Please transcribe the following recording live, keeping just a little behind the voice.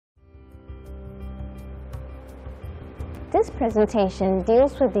This presentation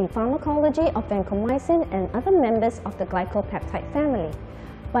deals with the pharmacology of vancomycin and other members of the glycopeptide family.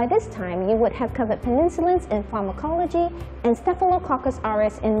 By this time, you would have covered penicillins in pharmacology and Staphylococcus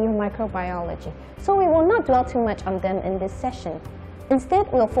aureus in your microbiology, so we will not dwell too much on them in this session.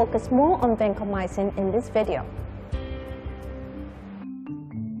 Instead, we'll focus more on vancomycin in this video.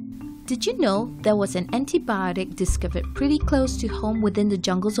 Did you know there was an antibiotic discovered pretty close to home within the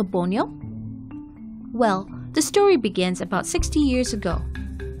jungles of Borneo? Well, the story begins about 60 years ago.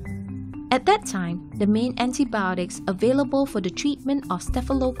 At that time, the main antibiotics available for the treatment of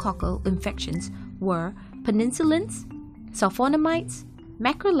staphylococcal infections were penicillins, sulfonamides,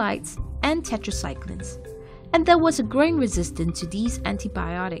 macrolides, and tetracyclines, and there was a growing resistance to these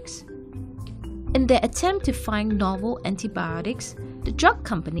antibiotics. In their attempt to find novel antibiotics, the drug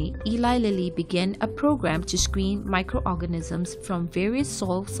company Eli Lilly began a program to screen microorganisms from various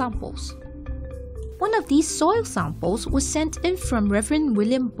soil samples. One of these soil samples was sent in from Reverend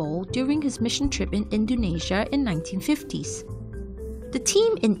William Ball during his mission trip in Indonesia in 1950s. The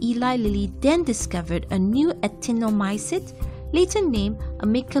team in Eli Lilly then discovered a new actinomycet, later named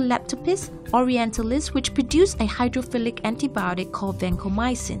Amycalaptopis orientalis, which produced a hydrophilic antibiotic called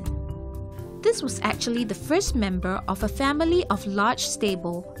vancomycin. This was actually the first member of a family of large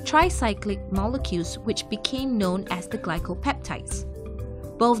stable tricyclic molecules which became known as the glycopeptides.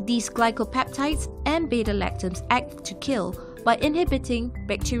 Both these glycopeptides and beta-lactams act to kill by inhibiting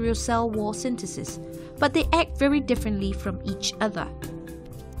bacterial cell wall synthesis, but they act very differently from each other.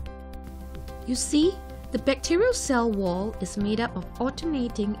 You see, the bacterial cell wall is made up of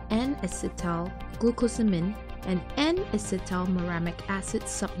alternating N-acetyl-glucosamine and N-acetylmuramic acid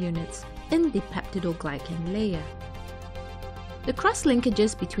subunits in the peptidoglycan layer. The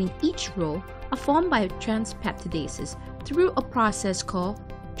cross-linkages between each row are formed by transpeptidases through a process called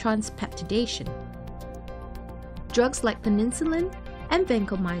transpeptidation. Drugs like penicillin and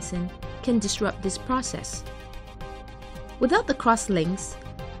vancomycin can disrupt this process. Without the cross-links,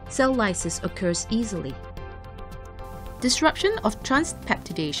 cell lysis occurs easily. Disruption of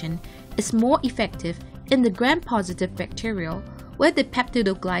transpeptidation is more effective in the gram-positive bacterial, where the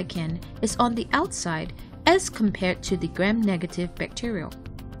peptidoglycan is on the outside as compared to the gram-negative bacterial.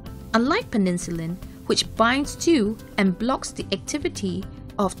 Unlike penicillin, which binds to and blocks the activity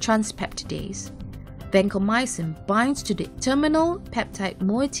of transpeptidase, vancomycin binds to the terminal peptide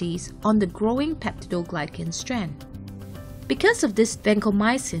moieties on the growing peptidoglycan strand. Because of this,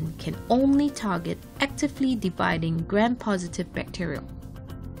 vancomycin can only target actively dividing gram-positive bacterial.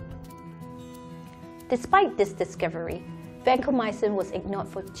 Despite this discovery, vancomycin was ignored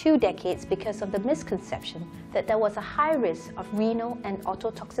for 2 decades because of the misconception that there was a high risk of renal and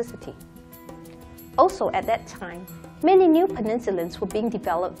ototoxicity. Also at that time, many new penicillins were being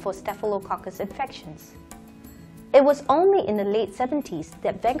developed for Staphylococcus infections. It was only in the late 70s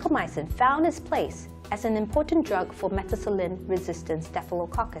that vancomycin found its place as an important drug for penicillin-resistant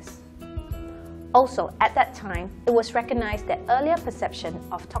Staphylococcus. Also at that time, it was recognized that earlier perception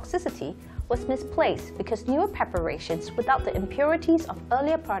of toxicity was misplaced because newer preparations without the impurities of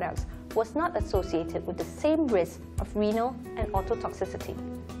earlier products was not associated with the same risk of renal and ototoxicity.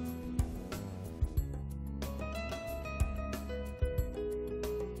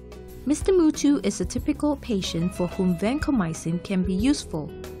 Mr. Mutu is a typical patient for whom vancomycin can be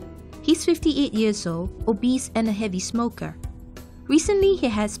useful. He's 58 years old, obese and a heavy smoker. Recently, he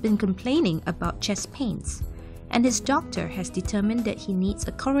has been complaining about chest pains, and his doctor has determined that he needs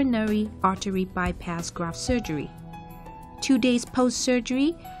a coronary artery bypass graft surgery. 2 days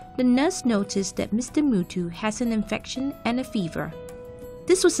post-surgery, the nurse noticed that Mr. Mutu has an infection and a fever.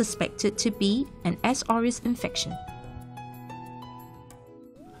 This was suspected to be an Staph Aureus infection.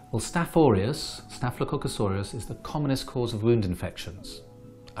 Well, Staph Aureus, Staphylococcus aureus, is the commonest cause of wound infections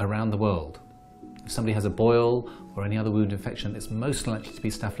around the world. If somebody has a boil or any other wound infection, it's most likely to be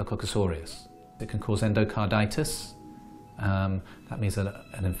Staphylococcus aureus. It can cause endocarditis, that means an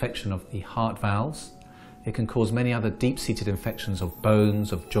infection of the heart valves. It can cause many other deep-seated infections of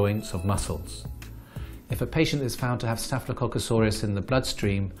bones, of joints, of muscles. If a patient is found to have Staphylococcus aureus in the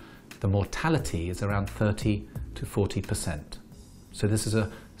bloodstream, the mortality is around 30 to 40%. So this is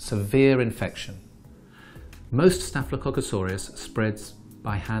a severe infection. Most Staphylococcus aureus spreads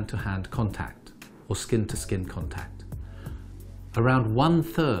by hand-to-hand contact or skin-to-skin contact. Around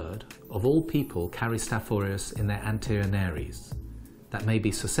 1/3 of all people carry Staph aureus in their anterior nares. That may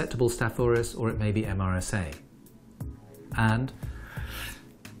be susceptible Staph aureus or it may be MRSA. And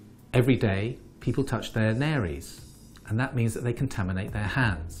every day people touch their nares, and that means that they contaminate their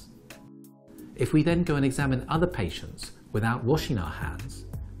hands. If we then go and examine other patients without washing our hands,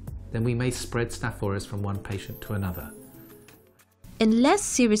 then we may spread Staph aureus from one patient to another. In less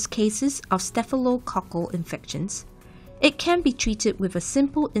serious cases of staphylococcal infections, it can be treated with a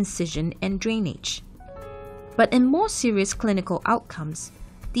simple incision and drainage. But in more serious clinical outcomes,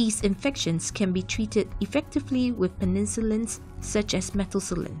 these infections can be treated effectively with penicillins such as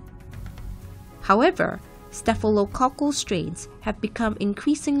methicillin. However, staphylococcal strains have become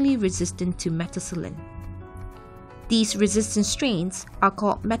increasingly resistant to methicillin. These resistant strains are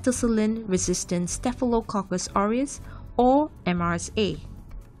called methicillin-resistant Staphylococcus aureus or MRSA.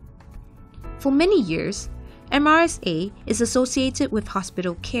 For many years, MRSA is associated with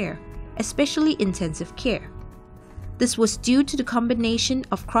hospital care, especially intensive care. This was due to the combination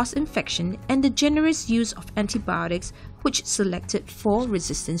of cross-infection and the generous use of antibiotics which selected for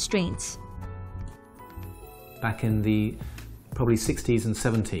resistant strains. Back in the probably 60s and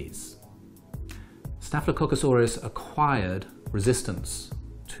 70s, Staphylococcus aureus acquired resistance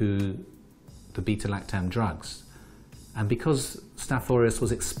to the beta-lactam drugs. And because Staph aureus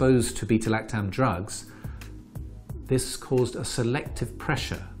was exposed to beta-lactam drugs, this caused a selective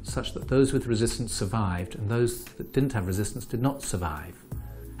pressure such that those with resistance survived and those that didn't have resistance did not survive.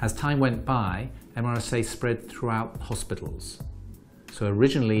 As time went by, MRSA spread throughout hospitals. So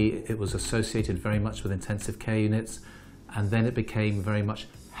originally it was associated very much with intensive care units, and then it became very much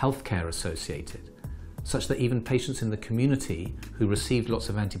healthcare associated, such that even patients in the community who received lots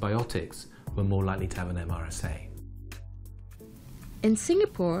of antibiotics were more likely to have an MRSA. In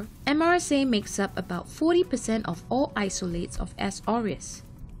Singapore, MRSA makes up about 40% of all isolates of S. aureus.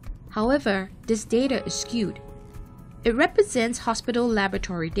 However, this data is skewed. It represents hospital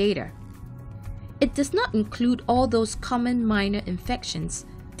laboratory data. It does not include all those common minor infections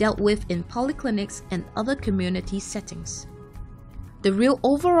dealt with in polyclinics and other community settings. The real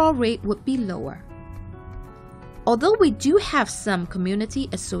overall rate would be lower. Although we do have some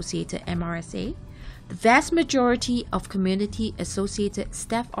community-associated MRSA, the vast majority of community-associated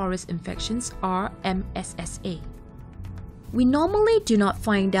Staph aureus infections are MSSA. We normally do not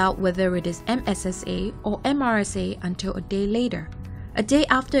find out whether it is MSSA or MRSA until a day later, a day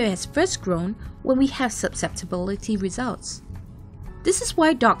after it has first grown, when we have susceptibility results. This is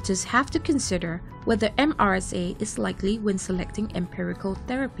why doctors have to consider whether MRSA is likely when selecting empirical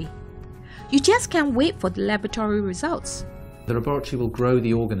therapy. You just can't wait for the laboratory results. The laboratory will grow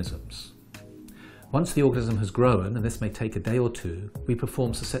the organisms. Once the organism has grown, and this may take a day or two, we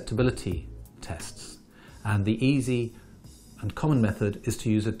perform susceptibility tests. And the easy and common method is to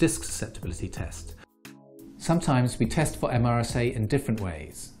use a disc susceptibility test. Sometimes we test for MRSA in different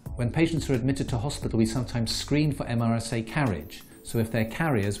ways. When patients are admitted to hospital, we sometimes screen for MRSA carriage. So if they're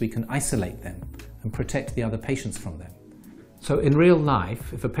carriers, we can isolate them and protect the other patients from them. So in real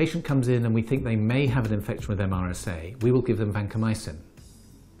life, if a patient comes in and we think they may have an infection with MRSA, we will give them vancomycin.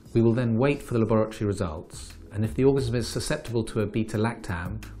 We will then wait for the laboratory results, and if the organism is susceptible to a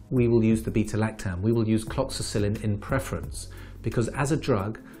beta-lactam, we will use the beta-lactam. We will use cloxacillin in preference, because as a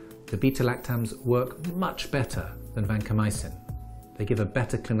drug, the beta-lactams work much better than vancomycin. They give a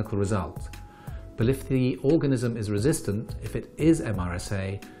better clinical result. But if the organism is resistant, if it is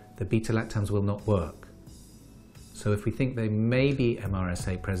MRSA, the beta-lactams will not work. So if we think there may be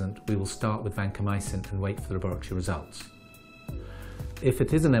MRSA present, we will start with vancomycin and wait for the laboratory results. If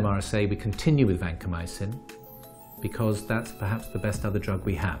it is an MRSA, we continue with vancomycin because that's perhaps the best other drug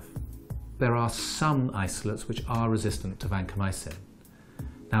we have. There are some isolates which are resistant to vancomycin.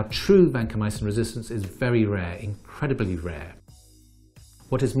 Now, true vancomycin resistance is very rare, incredibly rare.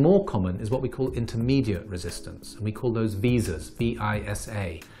 What is more common is what we call intermediate resistance, and we call those VISAs,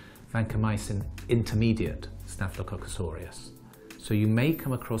 V-I-S-A, vancomycin intermediate Staphylococcus aureus. So you may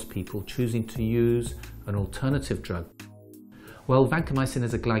come across people choosing to use an alternative drug. Well, vancomycin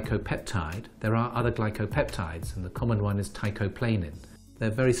is a glycopeptide. There are other glycopeptides, and the common one is teicoplanin.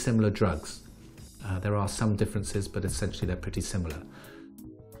 They're very similar drugs. There are some differences, but essentially they're pretty similar.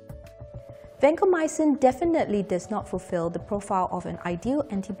 Vancomycin definitely does not fulfill the profile of an ideal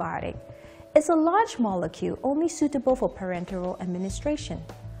antibiotic. It's a large molecule only suitable for parenteral administration.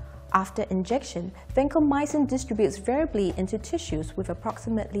 After injection, vancomycin distributes variably into tissues with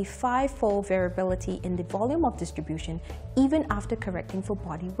approximately 5-fold variability in the volume of distribution, even after correcting for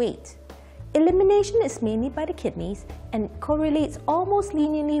body weight. Elimination is mainly by the kidneys and correlates almost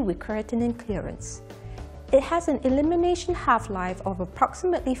linearly with creatinine clearance. It has an elimination half-life of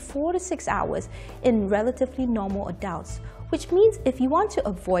approximately 4 to 6 hours in relatively normal adults, which means if you want to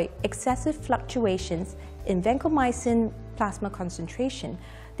avoid excessive fluctuations in vancomycin plasma concentration,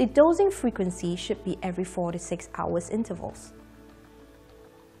 the dosing frequency should be every 4 to 6 hours intervals.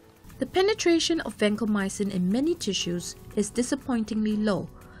 The penetration of vancomycin in many tissues is disappointingly low,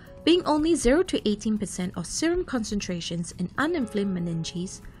 being only 0 to 18% of serum concentrations in uninflamed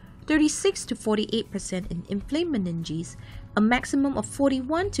meninges, 36 to 48% in inflamed meninges, a maximum of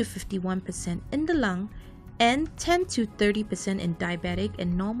 41 to 51% in the lung, and 10 to 30% in diabetic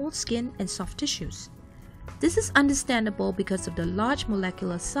and normal skin and soft tissues. This is understandable because of the large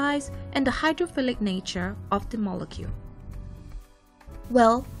molecular size and the hydrophilic nature of the molecule.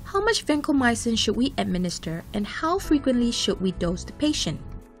 Well, how much vancomycin should we administer and how frequently should we dose the patient?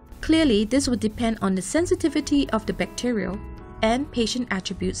 Clearly, this would depend on the sensitivity of the bacterial and patient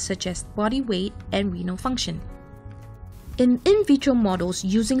attributes such as body weight and renal function. In vitro models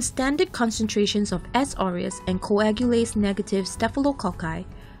using standard concentrations of S. aureus and coagulase negative staphylococci,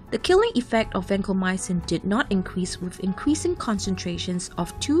 the killing effect of vancomycin did not increase with increasing concentrations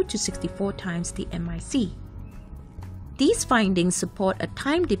of 2 to 64 times the MIC. These findings support a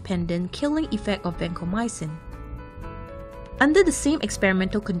time-dependent killing effect of vancomycin. Under the same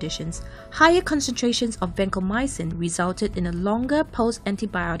experimental conditions, higher concentrations of vancomycin resulted in a longer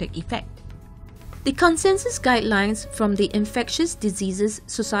post-antibiotic effect. The consensus guidelines from the Infectious Diseases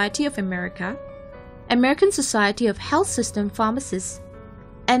Society of America, American Society of Health System Pharmacists,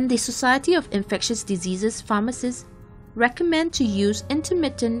 and the Society of Infectious Diseases Pharmacists recommend to use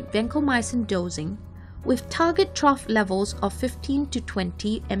intermittent vancomycin dosing with target trough levels of 15 to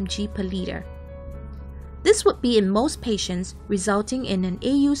 20 mg per liter. This would be in most patients, resulting in an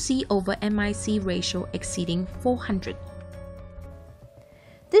AUC over MIC ratio exceeding 400.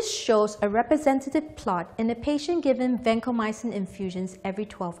 This shows a representative plot in a patient given vancomycin infusions every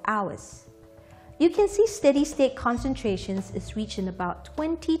 12 hours. You can see steady-state concentrations is reached in about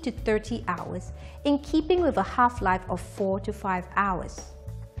 20 to 30 hours, in keeping with a half-life of 4 to 5 hours.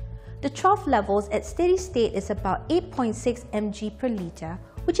 The trough levels at steady state is about 8.6 mg per liter,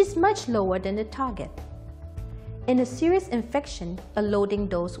 which is much lower than the target. In a serious infection, a loading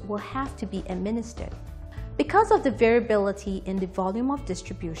dose will have to be administered. Because of the variability in the volume of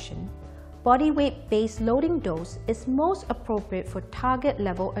distribution, body weight-based loading dose is most appropriate for target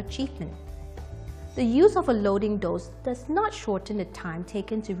level achievement. The use of a loading dose does not shorten the time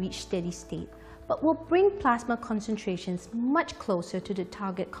taken to reach steady state, but will bring plasma concentrations much closer to the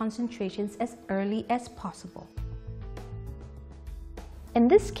target concentrations as early as possible. In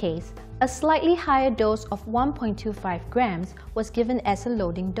this case, a slightly higher dose of 1.25 grams was given as a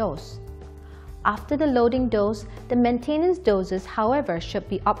loading dose. After the loading dose, the maintenance doses, however, should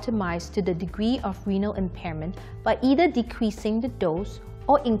be optimized to the degree of renal impairment by either decreasing the dose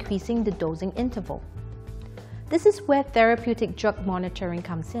or increasing the dosing interval. This is where therapeutic drug monitoring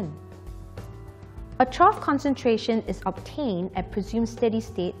comes in. A trough concentration is obtained at presumed steady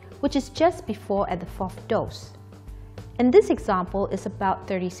state, which is just before at the 4th dose. In this example, is about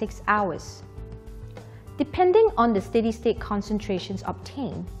 36 hours. Depending on the steady state concentrations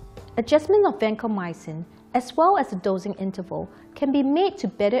obtained, adjustment of vancomycin as well as the dosing interval can be made to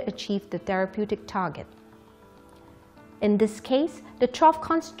better achieve the therapeutic target. In this case, the trough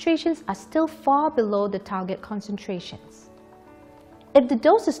concentrations are still far below the target concentrations. If the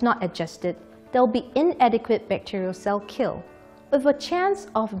dose is not adjusted, there will be inadequate bacterial cell kill, with a chance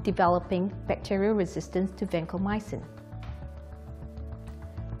of developing bacterial resistance to vancomycin.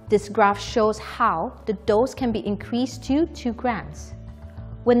 This graph shows how the dose can be increased to 2 grams.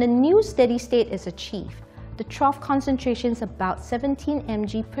 When the new steady state is achieved, the trough concentration is about 17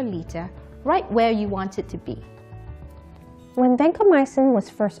 mg per liter, right where you want it to be. When vancomycin was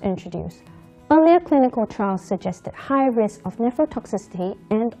first introduced, earlier clinical trials suggested high risk of nephrotoxicity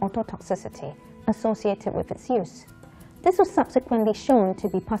and ototoxicity associated with its use. This was subsequently shown to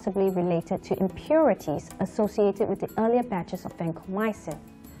be possibly related to impurities associated with the earlier batches of vancomycin.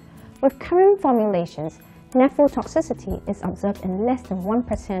 With current formulations, nephrotoxicity is observed in less than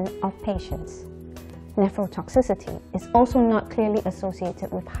 1% of patients. Nephrotoxicity is also not clearly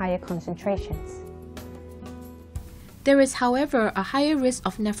associated with higher concentrations. There is, however, a higher risk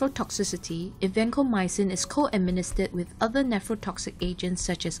of nephrotoxicity if vancomycin is co-administered with other nephrotoxic agents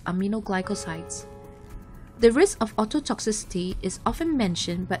such as aminoglycosides. The risk of ototoxicity is often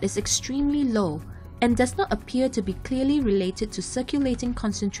mentioned but is extremely low and does not appear to be clearly related to circulating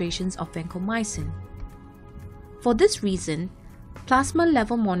concentrations of vancomycin. For this reason, plasma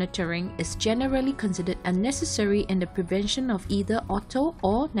level monitoring is generally considered unnecessary in the prevention of either auto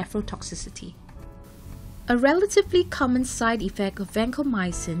or nephrotoxicity. A relatively common side effect of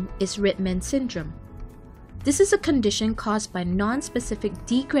vancomycin is red man syndrome. This is a condition caused by non-specific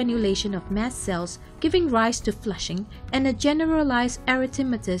degranulation of mast cells giving rise to flushing and a generalized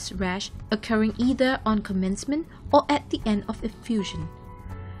erythematous rash occurring either on commencement or at the end of infusion.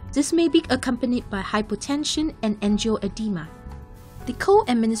 This may be accompanied by hypotension and angioedema. The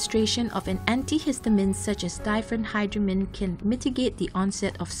co-administration of an antihistamine such as diphenhydramine can mitigate the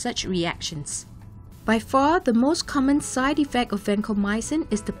onset of such reactions. By far, the most common side effect of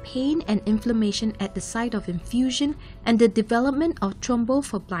vancomycin is the pain and inflammation at the site of infusion and the development of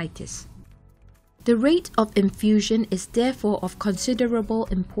thrombophlebitis. The rate of infusion is therefore of considerable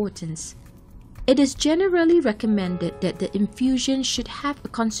importance. It is generally recommended that the infusion should have a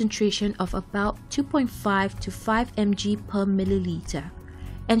concentration of about 2.5 to 5 mg per milliliter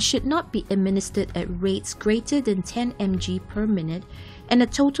and should not be administered at rates greater than 10 mg per minute and a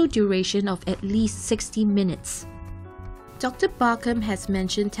total duration of at least 60 minutes. Dr. Barkham has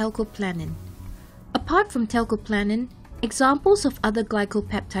mentioned telcoplanin. Apart from telcoplanin, examples of other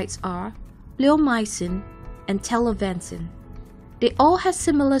glycopeptides are bleomycin and telavancin. They all have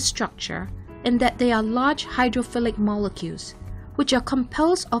similar structure in that they are large hydrophilic molecules, which are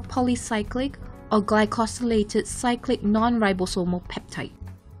composed of polycyclic or glycosylated cyclic non-ribosomal peptide.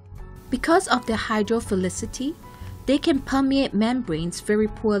 Because of their hydrophilicity, they can permeate membranes very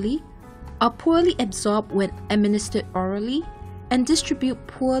poorly, are poorly absorbed when administered orally, and distribute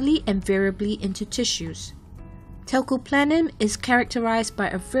poorly and variably into tissues. Telcoplanin is characterized by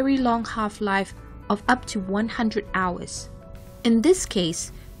a very long half-life of up to 100 hours. In this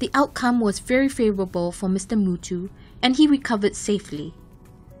case, the outcome was very favorable for Mr. Mutu and he recovered safely.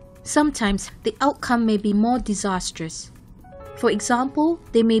 Sometimes the outcome may be more disastrous. For example,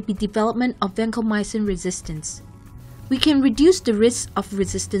 there may be development of vancomycin resistance. We can reduce the risk of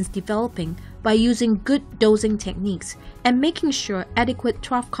resistance developing by using good dosing techniques and making sure adequate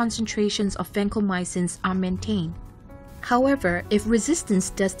trough concentrations of vancomycins are maintained. However, if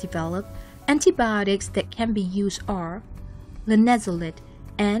resistance does develop, antibiotics that can be used are linezolid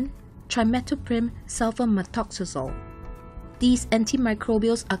and trimethoprim sulfamethoxazole. These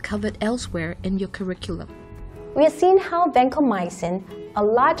antimicrobials are covered elsewhere in your curriculum. We have seen how vancomycin, a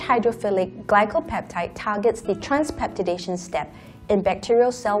large hydrophilic glycopeptide, targets the transpeptidation step in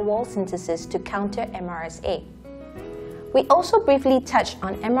bacterial cell wall synthesis to counter MRSA. We also briefly touched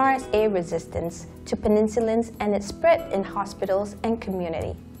on MRSA resistance to penicillins and its spread in hospitals and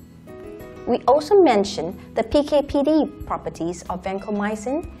community. We also mentioned the PK/PD properties of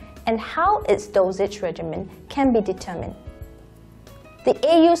vancomycin and how its dosage regimen can be determined. The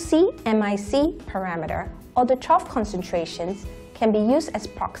AUC-MIC parameter, or the trough concentrations, can be used as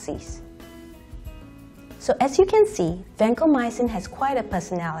proxies. So as you can see, vancomycin has quite a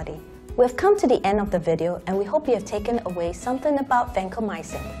personality. We have come to the end of the video and we hope you have taken away something about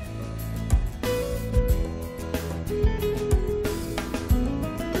vancomycin.